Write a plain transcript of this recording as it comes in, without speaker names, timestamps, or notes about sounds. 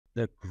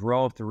the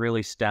growth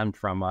really stemmed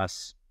from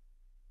us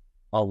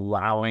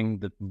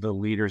allowing the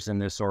leaders in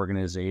this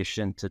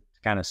organization to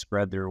kind of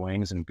spread their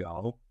wings and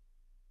go.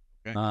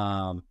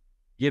 Okay.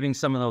 Giving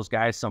some of those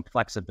guys some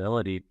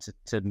flexibility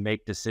to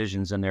make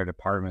decisions in their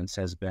departments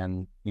has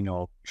been,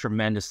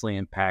 tremendously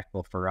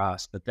impactful for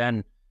us. But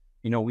then,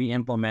 we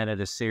implemented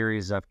a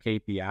series of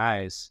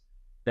KPIs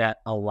that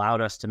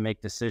allowed us to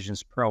make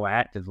decisions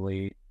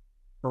proactively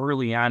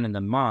early on in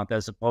the month,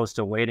 as opposed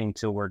to waiting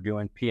till we're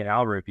doing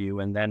P&L review.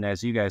 And then,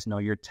 as you guys know,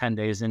 you're 10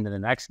 days into the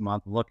next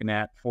month looking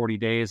at 40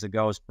 days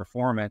ago's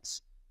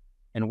performance.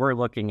 And we're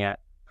looking at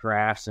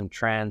graphs and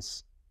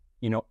trends,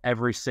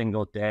 every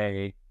single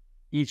day.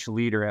 Each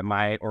leader at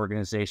my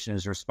organization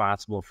is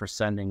responsible for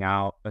sending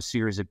out a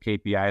series of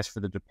KPIs for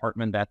the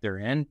department that they're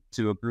in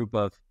to a group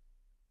of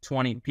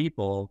 20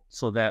 people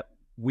so that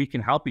we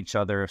can help each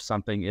other if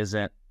something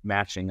isn't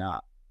matching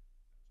up.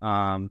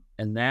 And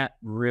that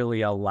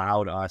really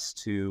allowed us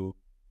to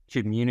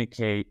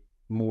communicate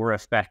more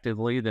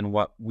effectively than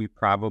what we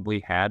probably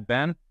had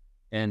been.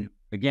 And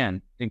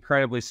again,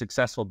 incredibly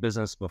successful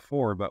business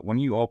before, but when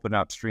you open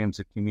up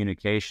streams of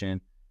communication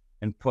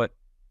and put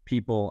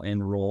people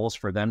in roles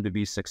for them to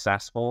be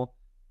successful,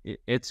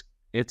 it's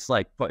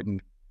like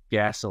putting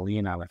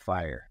gasoline on a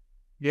fire.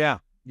 Yeah.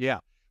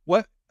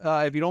 What,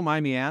 if you don't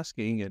mind me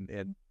asking,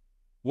 and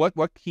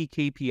what key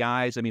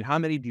KPIs, I mean, how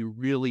many do you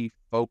really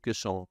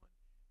focus on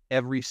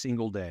every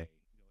single day?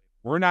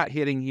 We're not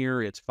hitting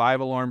here. It's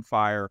 5-alarm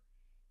fire,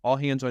 all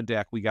hands on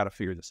deck. We got to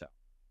figure this out.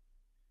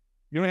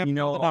 You don't have to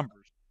know the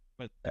numbers,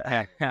 but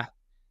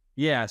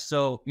yeah.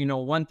 So,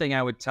 one thing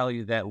I would tell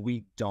you that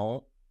we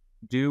don't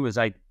do is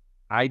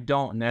I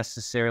don't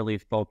necessarily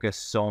focus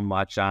so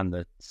much on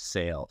the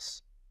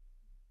sales,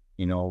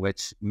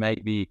 which may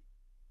be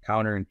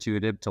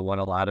counterintuitive to what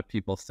a lot of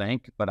people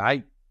think, but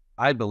I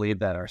believe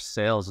that our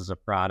sales is a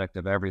product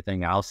of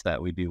everything else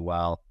that we do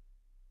well,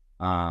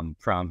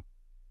 from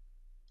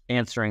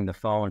answering the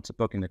phone to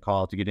booking the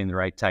call to getting the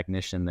right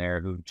technician there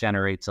who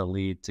generates a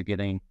lead to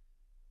getting,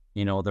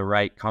 the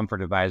right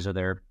comfort advisor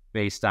there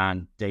based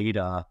on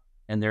data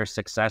and their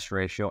success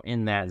ratio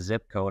in that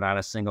zip code on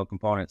a single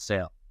component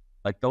sale.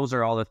 Like, those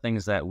are all the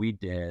things that we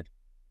did.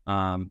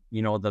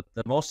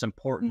 The most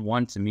important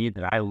one to me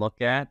that I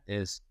look at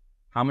is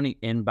how many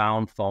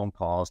inbound phone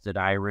calls did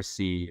I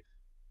receive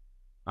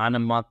on a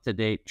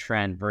month-to-date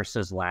trend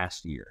versus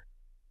last year.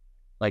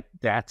 Like,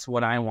 that's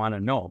what I want to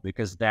know,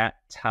 because that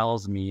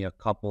tells me a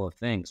couple of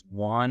things.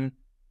 One,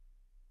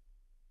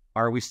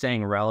 are we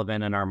staying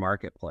relevant in our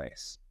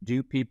marketplace?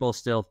 Do people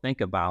still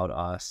think about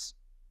us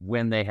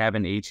when they have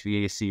an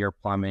HVAC or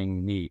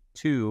plumbing need?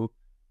 Two,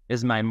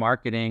 is my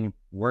marketing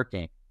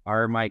working?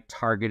 Are my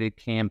targeted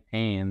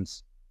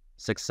campaigns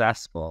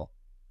successful?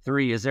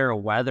 Three, is there a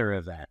weather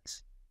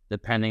event?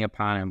 Depending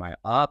upon, am I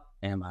up?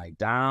 Am I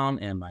down?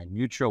 Am I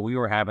neutral? We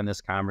were having this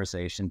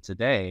conversation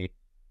today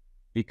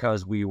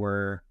because we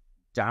were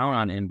down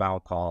on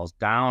inbound calls,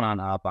 down on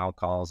outbound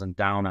calls, and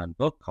down on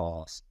book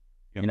calls.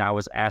 Yep. And I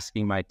was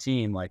asking my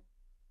team, like,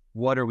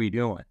 what are we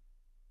doing?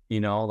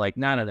 Like,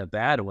 not in a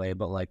bad way,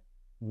 but like,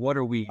 what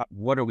are we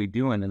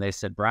doing? And they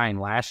said, Brian,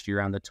 last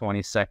year on the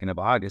 22nd of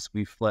August,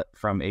 we flipped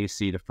from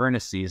AC to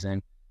furnace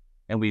season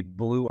and we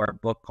blew our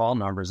book call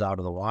numbers out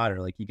of the water.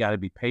 Like, you got to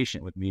be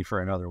patient with me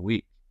for another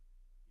week.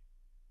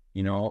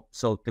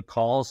 So the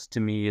calls to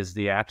me is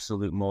the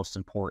absolute most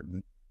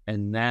important.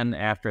 And then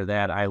after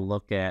that, I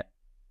look at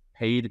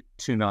paid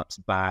tune-ups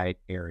by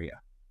area.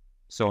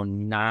 So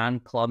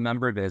non-club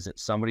member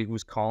visits, somebody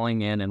who's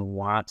calling in and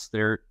wants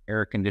their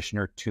air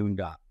conditioner tuned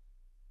up.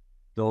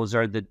 Those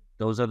are the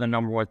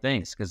number one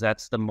things, because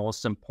that's the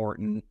most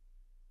important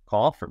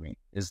call for me,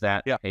 is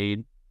that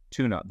paid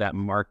tune-up, that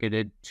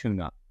marketed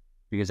tune-up,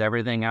 because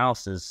everything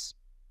else is,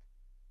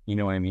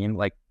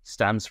 like,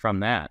 stems from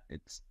that.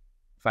 It's,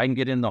 if I can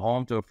get in the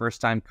home to a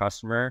first-time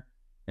customer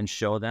and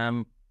show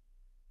them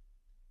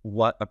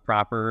what a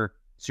proper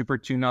super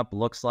tune-up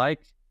looks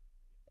like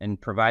and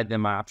provide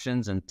them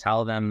options and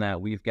tell them that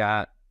we've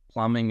got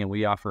plumbing and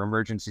we offer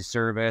emergency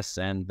service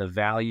and the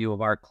value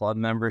of our club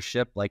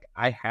membership, like,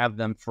 I have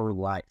them for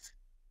life.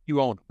 You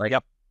own them. Like,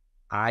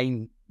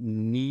 I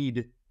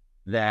need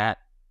that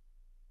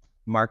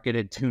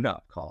marketed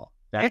tune-up call.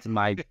 That's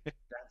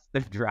the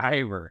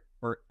driver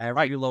for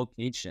every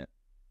location.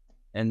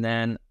 And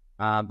then,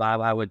 Bob,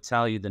 I would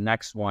tell you the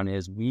next one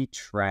is we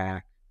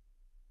track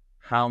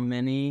how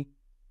many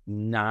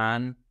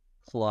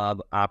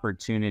non-club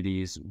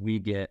opportunities we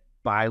get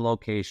by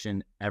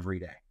location every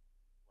day.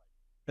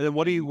 And then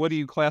what do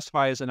you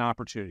classify as an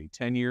opportunity?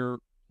 10-year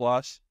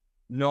plus?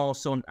 No,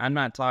 so I'm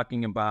not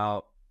talking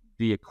about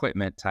the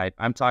equipment type.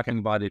 I'm talking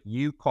about if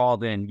you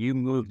called in, you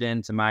moved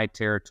into my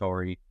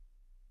territory,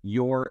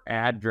 your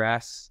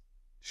address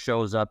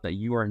shows up that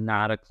you are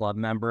not a club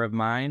member of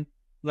mine.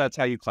 That's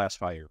how you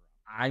classify your.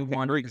 I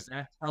wonder, because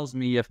that tells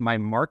me if my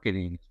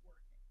marketing is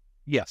working.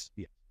 Yes.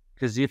 Yeah.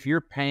 Because if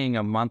you're paying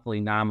a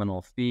monthly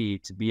nominal fee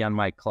to be on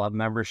my club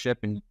membership,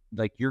 and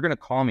like, you're going to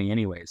call me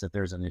anyways if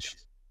there's an issue.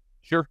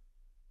 Sure.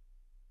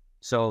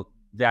 So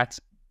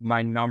that's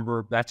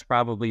that's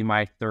probably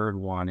my third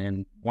one.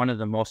 And one of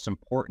the most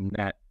important,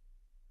 that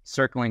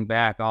circling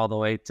back all the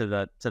way to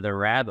the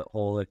rabbit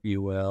hole, if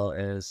you will,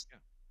 is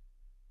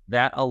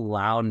that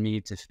allowed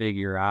me to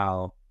figure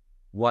out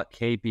what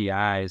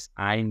KPIs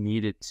I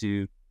needed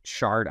to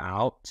chart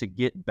out to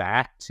get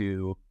back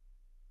to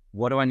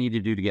what do I need to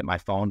do to get my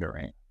phone to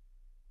ring.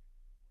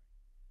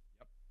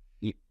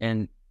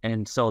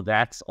 And so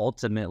that's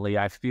ultimately,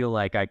 I feel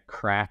like I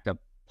cracked a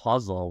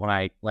puzzle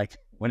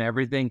when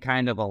everything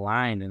kind of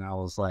aligned, and I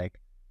was like,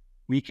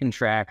 we can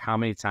track how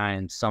many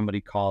times somebody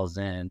calls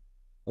in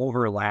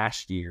over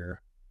last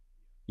year,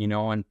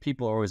 and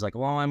people are always like,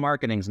 well, my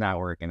marketing's not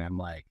working. I'm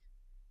like,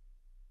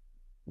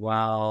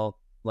 well,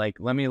 like,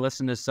 let me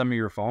listen to some of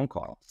your phone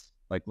calls.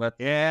 Like,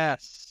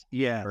 Yes.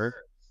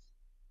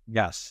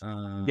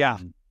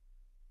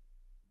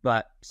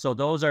 But so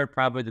those are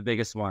probably the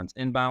biggest ones: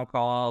 inbound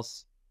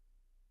calls,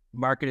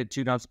 marketed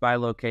tune-ups by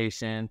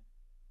location,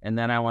 and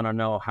then I want to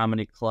know how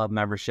many club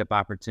membership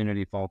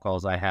opportunity phone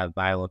calls I have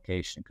by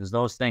location, because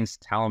those things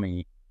tell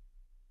me,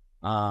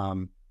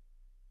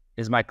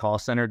 is my call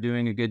center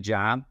doing a good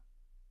job?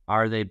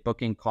 Are they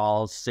booking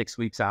calls 6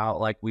 weeks out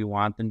like we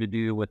want them to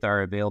do with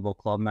our available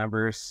club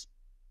members?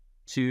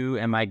 2,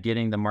 am I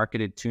getting the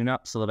marketed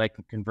tune-up so that I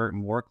can convert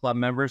more club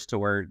members to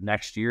where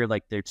next year,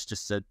 like, it's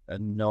just a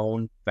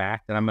known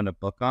fact that I'm going to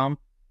book them?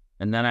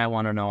 And then I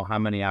want to know how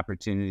many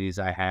opportunities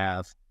I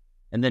have.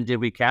 And then did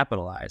we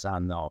capitalize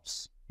on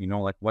those?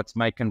 Like, what's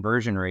my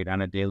conversion rate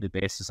on a daily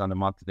basis on the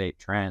month-to-date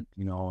trend?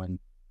 And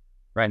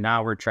right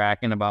now we're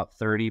tracking about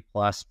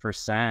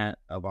 30+%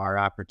 of our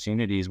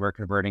opportunities we're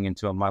converting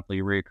into a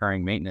monthly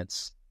recurring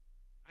maintenance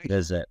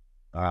visit.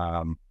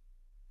 So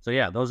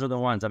yeah, those are the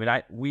ones. I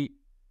mean,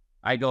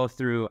 I go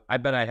through, I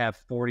bet I have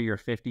 40 or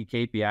 50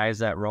 KPIs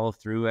that roll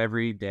through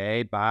every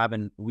day, Bob,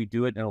 and we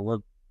do it in a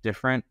little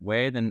different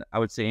way than I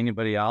would say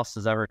anybody else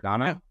has ever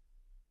done it.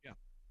 Yeah.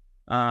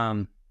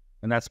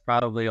 And that's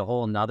probably a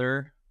whole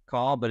nother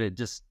call, but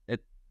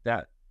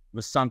that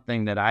was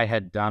something that I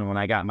had done when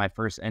I got my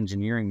first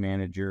engineering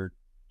manager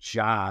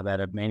job at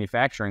a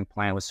manufacturing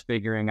plant, was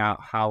figuring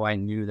out how I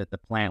knew that the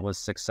plant was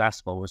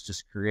successful, was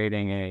just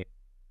creating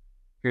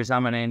here's how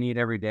many I need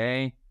every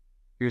day,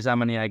 here's how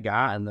many I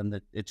got, and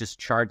then it just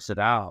charts it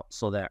out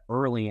so that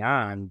early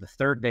on, the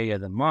third day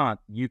of the month,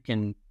 you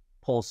can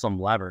pull some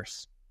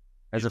levers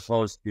as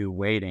opposed to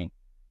waiting.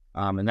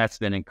 And that's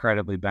been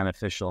incredibly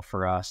beneficial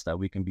for us, that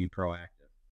we can be proactive.